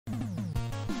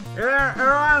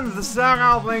Everyone, this is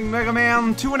Zach playing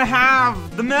MegaMan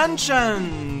 2.5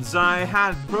 Dimensions! I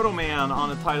had Proto Man on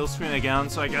the title screen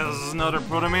again, so I guess this is another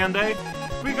Proto Man day.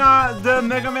 We got the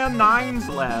MegaMan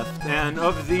 9s left, and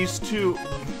of these two,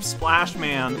 Splash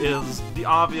Man is the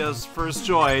obvious first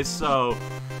choice, so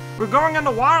we're going into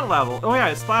water level. Oh yeah,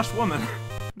 it's Splash Woman.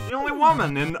 The only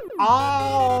woman in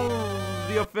all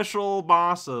the official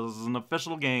bosses and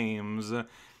official games.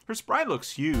 Her sprite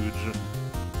looks huge.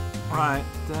 Right,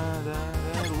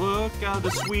 look at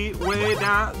the sweet way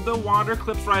that the water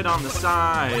clips right on the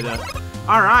side.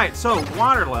 Alright, so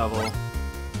water level.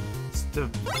 It's the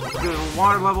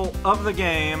water level of the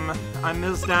game. I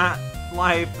missed that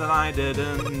life that I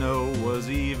didn't know was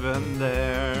even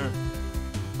there.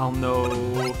 I'll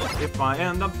know if I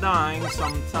end up dying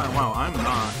sometime. Wow, I'm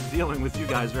not dealing with you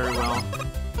guys very well.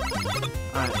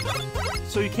 Alright,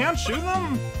 so you can't shoot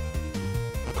them?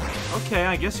 Okay,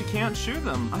 I guess you can't shoot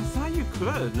them. I thought you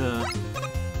could.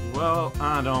 Well,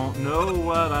 I don't know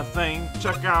what I think.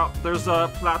 Check out, there's a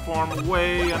platform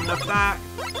way in the back.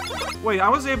 Wait, I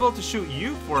was able to shoot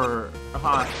you for a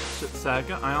hot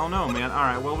second. I don't know, man.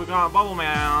 Alright, well, we got Bubble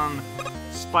Man,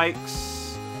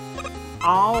 spikes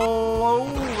all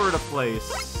over the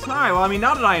place. Alright, well, I mean,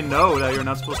 now that I know that you're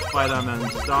not supposed to fight them and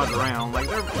just dodge around, like,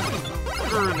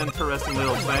 they're an interesting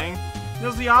little thing.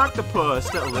 There's the octopus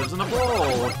that lives in a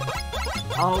bowl.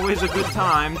 Always a good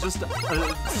time, just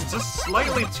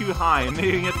slightly too high,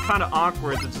 making it kind of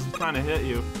awkward to just kind of hit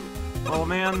you. Oh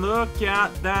man, look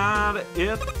at that,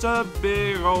 it's a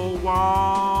big old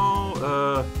wall.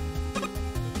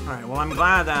 Alright, well I'm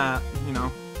glad that, you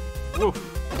know, woof.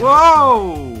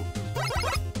 Whoa!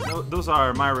 Those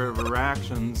are my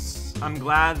reactions. I'm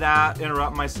glad that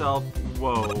interrupt myself,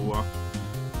 whoa.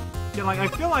 Yeah, like, I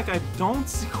feel like I don't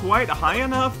see quite high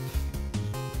enough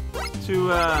to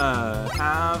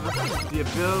have the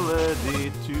ability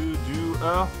to do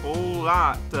a whole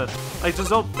lot. Like, just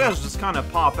those fish just kind of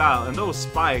pop out, and those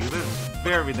spikes, they're just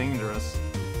very dangerous.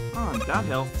 Oh, and that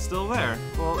health is still there.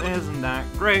 Well, isn't that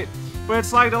great? But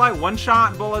it's like they're like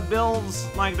one-shot bullet bills,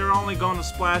 like they're only going to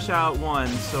splash out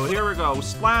once. So here we go,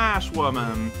 Splash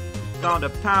Woman. Got the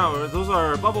power, those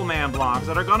are Bubble Man blocks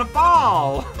that are gonna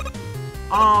fall!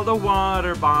 All the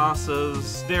water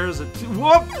bosses, there's a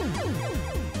whoop!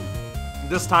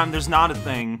 This time there's not a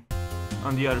thing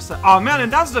on the other side. Oh man,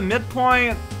 and that's the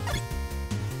midpoint?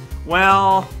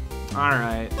 Well,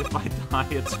 alright, if I die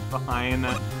it's fine.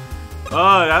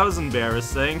 Oh, that was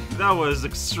embarrassing. That was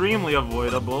extremely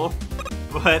avoidable.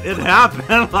 But it happened,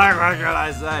 like, what can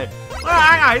I say?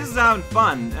 Well, he's having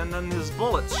fun, and then his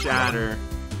bullets shatter.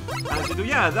 As you do,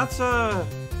 yeah, that's a...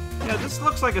 Yeah, this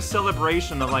looks like a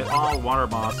celebration of like all water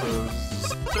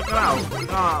bosses. Check it out. We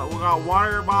got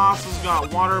water bosses, we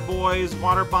got water boys,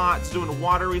 water bots doing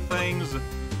watery things,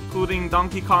 including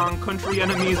Donkey Kong Country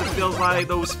enemies. It feels like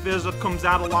those fish that comes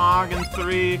out of log in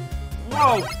 3.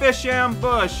 Whoa, fish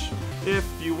ambush! If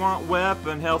you want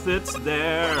weapon health, it's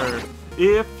there.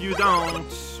 If you don't,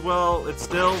 well, it's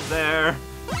still there.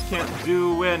 Can't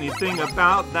do anything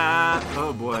about that.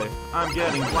 Oh boy, I'm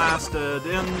getting blasted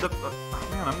in the...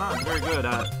 Man, I'm not very good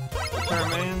at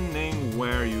determining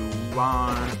where you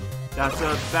are. That's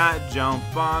a bad jump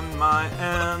on my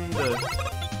end.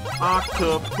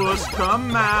 Octopus,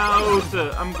 come out!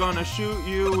 I'm gonna shoot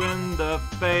you in the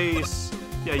face.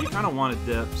 Yeah, you kind of want to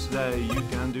dip so that you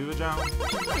can do a jump.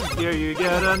 Here you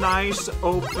get a nice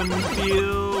open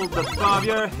field above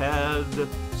your head,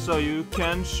 so you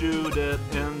can shoot it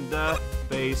in the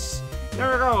face.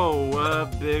 There we go, a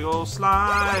big ol'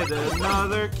 slide,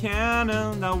 another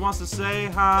cannon that wants to say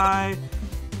hi.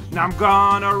 Now I'm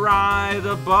gonna ride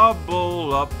a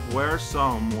bubble up where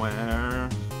somewhere.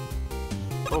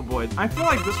 Oh boy, I feel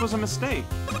like this was a mistake.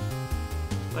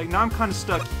 Like, now I'm kind of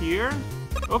stuck here.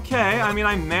 Okay, I mean,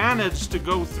 I managed to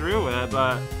go through it,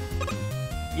 but...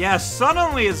 Yeah,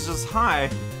 suddenly it's just high.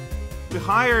 We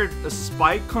hired a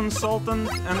spike consultant,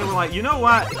 and they were like, you know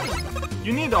what?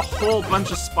 You need a whole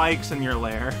bunch of spikes in your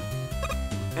lair.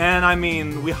 And I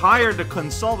mean, we hired a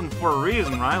consultant for a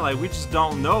reason, right? Like, we just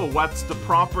don't know what's the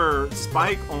proper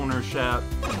spike ownership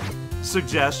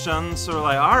suggestion. So we're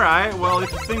like, alright, well,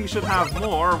 if you think we should have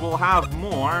more, we'll have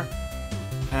more.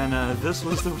 And this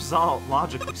was the result,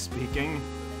 logically speaking.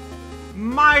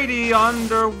 Mighty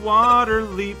underwater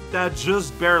leap that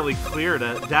just barely cleared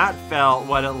it. That felt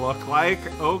what it looked like.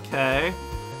 Okay.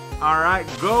 Alright,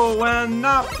 going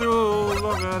up through,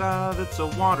 look at that, it's a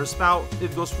water spout,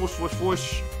 it goes whoosh, whoosh,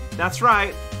 whoosh, that's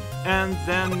right, and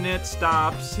then it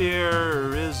stops.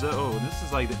 Here is a, oh, this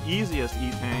is like the easiest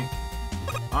E-tank.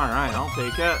 Alright, I'll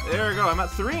take it, there we go, I'm at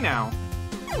 3 now.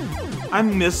 I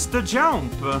missed the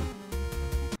jump.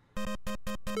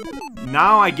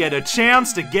 Now I get a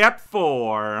chance to get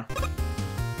 4.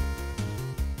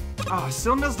 Oh, I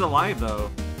still missed the life though.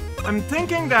 I'm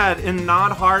thinking that in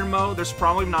not hard mode, there's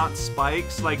probably not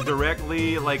spikes like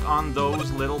directly like on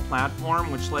those little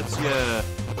platform, which lets you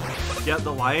get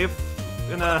the life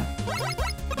in a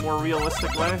more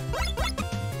realistic way.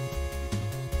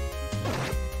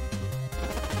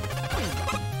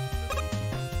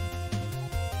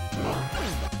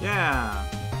 Yeah.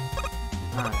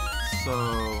 Alright, so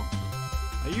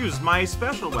I used my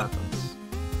special weapons.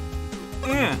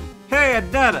 Yeah. Hey, I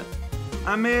did it!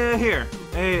 I'm here.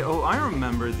 Hey, oh, I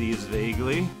remember these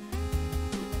vaguely.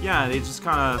 Yeah, they just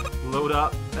kind of load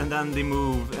up, and then they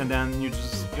move, and then you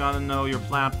just gotta know your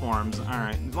platforms.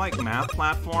 Alright, like math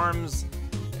platforms,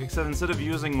 except instead of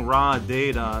using raw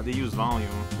data, they use volume,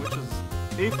 which is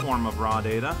a form of raw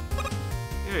data.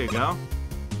 Here you go.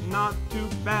 Not too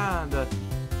bad.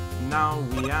 Now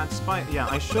we add spike. Yeah,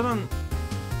 I shouldn't,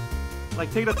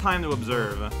 like, take the time to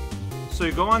observe. So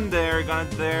you go on there, you're gonna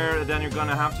there, and then you're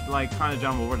gonna have to like kind of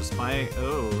jump over the spike.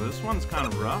 Oh, this one's kind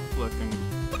of rough looking.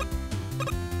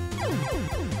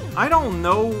 I don't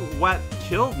know what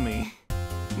killed me.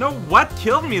 No, what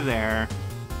killed me there?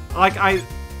 Like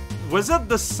was it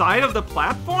the side of the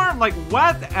platform? Like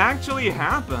what actually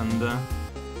happened?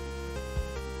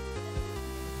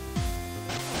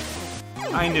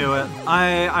 I knew it.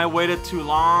 I waited too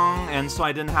long, and so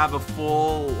I didn't have a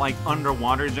full like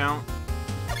underwater jump.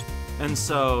 And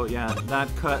so, yeah, that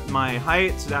cut my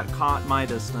height, so that caught my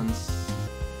distance.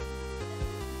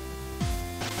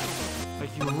 Like,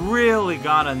 you really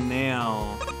gotta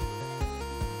nail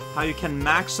how you can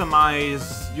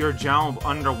maximize your jump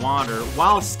underwater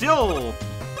while still,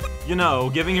 you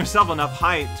know, giving yourself enough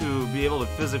height to be able to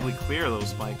physically clear those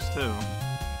spikes, too.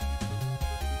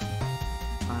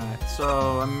 Alright,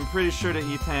 so I'm pretty sure the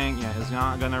E-Tank, yeah, is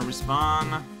not gonna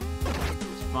respawn.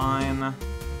 It's fine.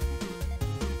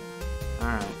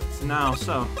 Alright, so now,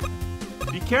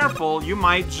 be careful, you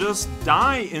might just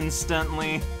die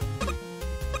instantly.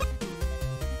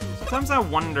 Sometimes I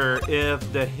wonder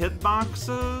if the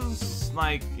hitboxes,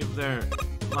 like, if they're,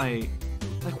 like,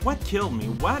 what killed me?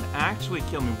 What actually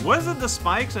killed me? Was it the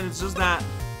spikes and it's just that,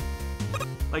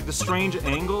 like, the strange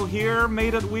angle here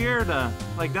made it weird?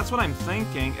 Like, that's what I'm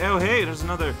thinking. Oh, hey, there's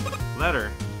another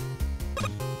letter.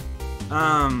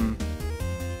 How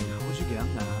would you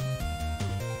get that?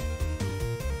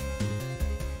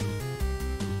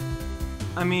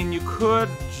 I mean, you could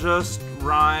just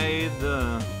ride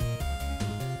the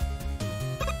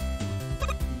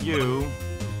U,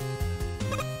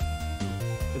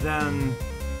 then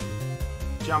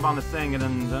jump on the thing, and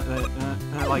then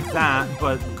like that.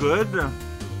 But good.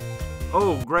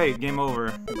 Oh, great! Game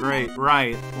over. Great.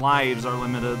 Right. Lives are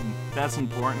limited. That's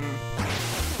important.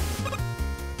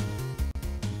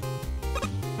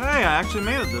 Hey, I actually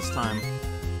made it this time.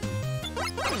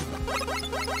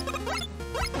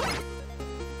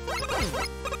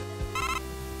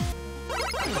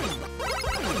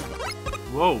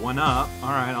 Whoa, went up.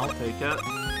 Alright, I'll take it.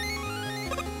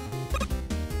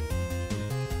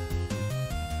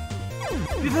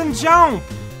 You didn't jump!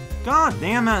 God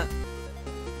damn it!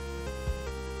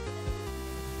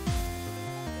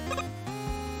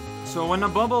 So when the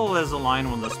bubble is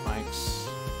aligned with the spikes,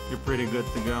 you're pretty good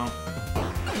to go.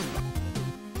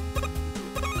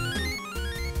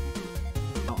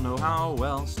 Don't know how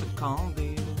else to call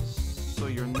these, so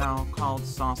you're now called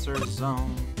Saucer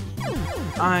Zone.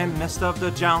 I messed up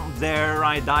the jump there,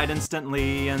 I died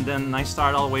instantly, and then I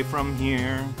start all the way from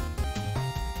here.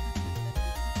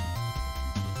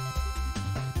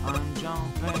 I'm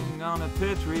jumping on a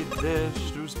petri dish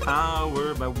whose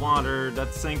powered by water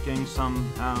that's sinking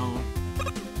somehow.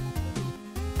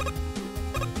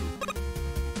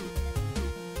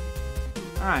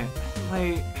 Alright,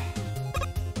 I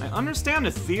understand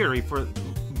the theory for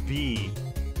B.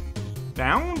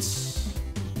 Bounce?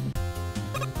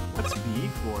 What's B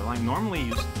for? Like, normally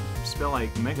you spell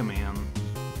like MegaMan.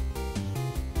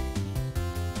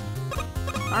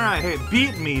 Alright, hey,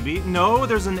 beat me, beat. No,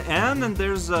 there's an N and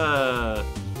there's a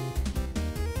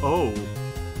O.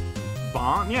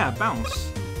 Bond? Yeah, bounce.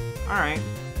 Alright.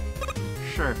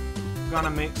 Sure. Gonna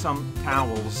make some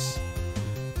towels.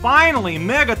 Finally,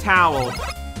 Mega Towel!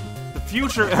 The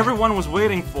future everyone was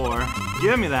waiting for.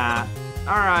 Give me that.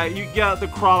 Alright, you get the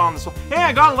crawl on this one. Hey,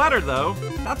 I got a letter though.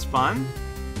 That's fun.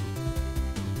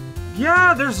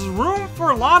 Yeah, there's room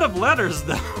for a lot of letters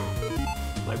though.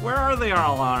 Like, where are they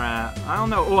all at? I don't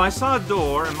know. Oh, I saw a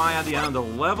door. Am I at the end of the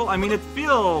level? I mean, it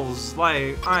feels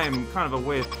like I'm kind of a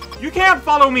waste. You can't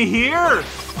follow me here!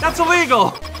 That's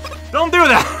illegal! Don't do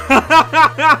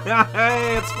that!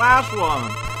 Hey, it's Flash One.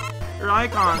 Her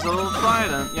icon's a little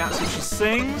trident. Yeah, so she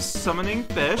sings, summoning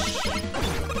fish.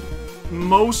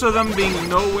 Most of them being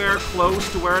nowhere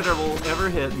close to where they will ever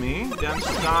hit me. Then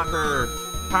she's got her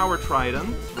power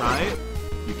trident, right?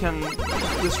 You can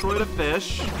destroy the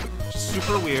fish.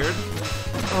 Super weird.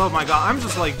 Oh my god, I'm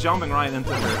just like jumping right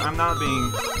into her. I'm not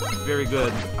being very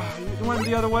good. You went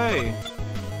the other way.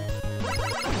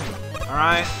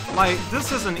 Alright, like,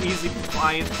 this is an easy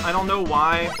fight. I don't know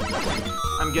why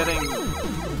I'm getting...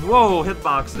 Whoa,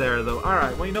 hitbox there, though.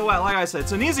 Alright, well, you know what? Like I said,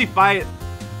 it's an easy fight.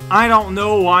 I don't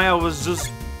know why I was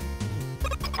just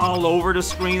all over the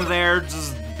screen there,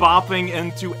 just bopping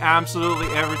into absolutely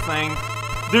everything.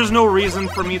 There's no reason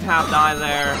for me to have died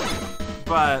there,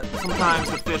 but sometimes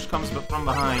the fish comes from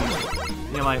behind.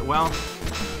 And you're like, well...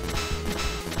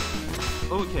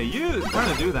 Okay, you kind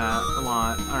of do that a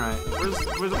lot. Alright,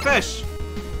 where's the fish?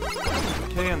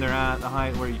 Okay, and they're at a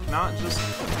height where you cannot just...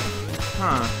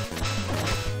 Huh.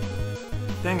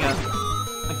 Dang it.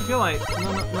 I feel like... No,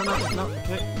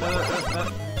 okay, no.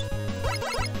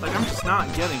 Like, I'm just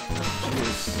not getting...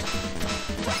 Jeez.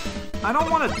 I don't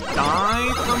want to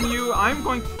die from you. I'm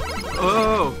going...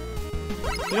 Oh.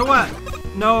 You know what?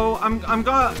 No, I'm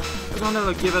gonna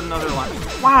give it another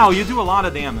life. Wow, you do a lot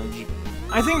of damage.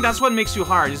 I think that's what makes you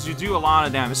hard, is you do a lot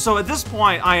of damage. So at this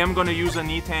point, I am gonna use an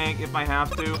E-Tank if I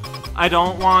have to. I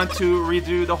don't want to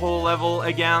redo the whole level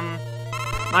again.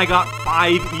 I got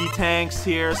 5 E-Tanks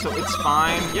here, so it's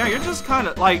fine. Yeah, you're just kind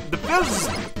of, like, the fish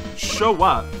show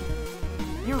up.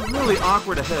 You're really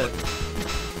awkward to hit.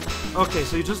 Okay,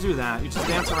 so you just do that. You just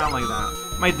dance around like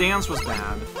that. My dance was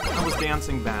bad. I was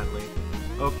dancing badly.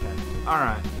 Okay,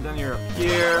 alright. Then you're up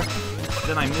here.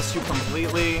 Then I miss you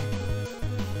completely.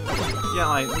 Yeah,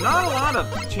 like, not a lot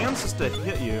of chances to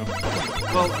hit you.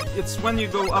 Well, it's when you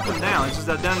go up and down. It's just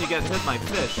that then you get hit by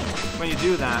fish when you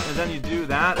do that. And then you do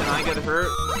that, and I get hurt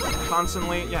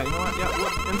constantly. Yeah, you know what? Yeah,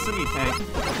 whoop, instant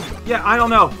E-Tank. Yeah, I don't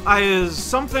know.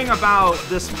 Something about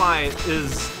this fight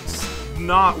is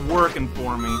not working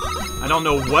for me. I don't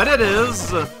know what it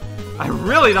is. I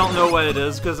really don't know what it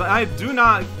is, because I do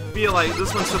not feel like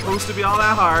this one's supposed to be all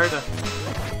that hard.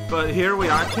 But here we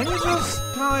are. Can you just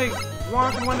kind of, like,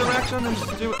 walk in one direction and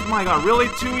just do it? Oh my god, really?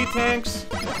 2 E-Tanks?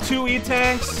 2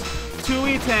 E-Tanks? 2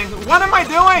 E-Tanks? What am I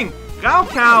doing?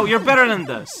 Cow, you're better than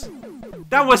this.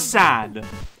 That was sad.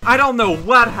 I don't know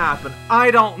what happened. I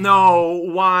don't know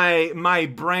why my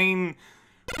brain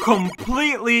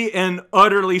completely and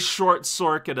utterly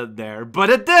short-circuited there, but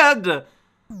it did.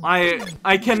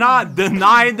 I cannot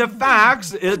deny the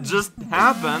facts. It just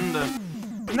happened.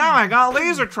 Now I got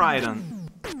laser trident.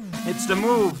 It's the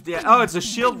move. Yeah. Oh, it's a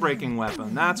shield-breaking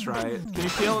weapon. That's right. Can you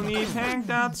feel an E-Tank?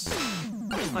 That's...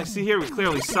 Like, see here, we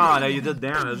clearly saw that you did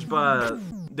damage, but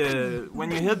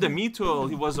when you hit the Me tool,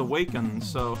 he was awakened,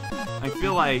 so I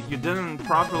feel like you didn't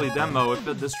properly demo if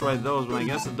it destroyed those, but I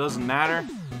guess it doesn't matter.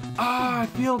 Ah, I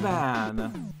feel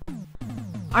bad.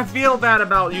 I feel bad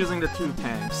about using the 2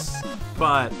 tanks,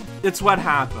 but it's what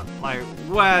happened. Like,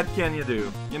 what can you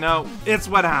do? You know, it's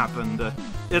what happened.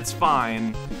 It's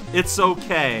fine. It's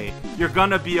okay. You're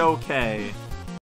gonna be okay.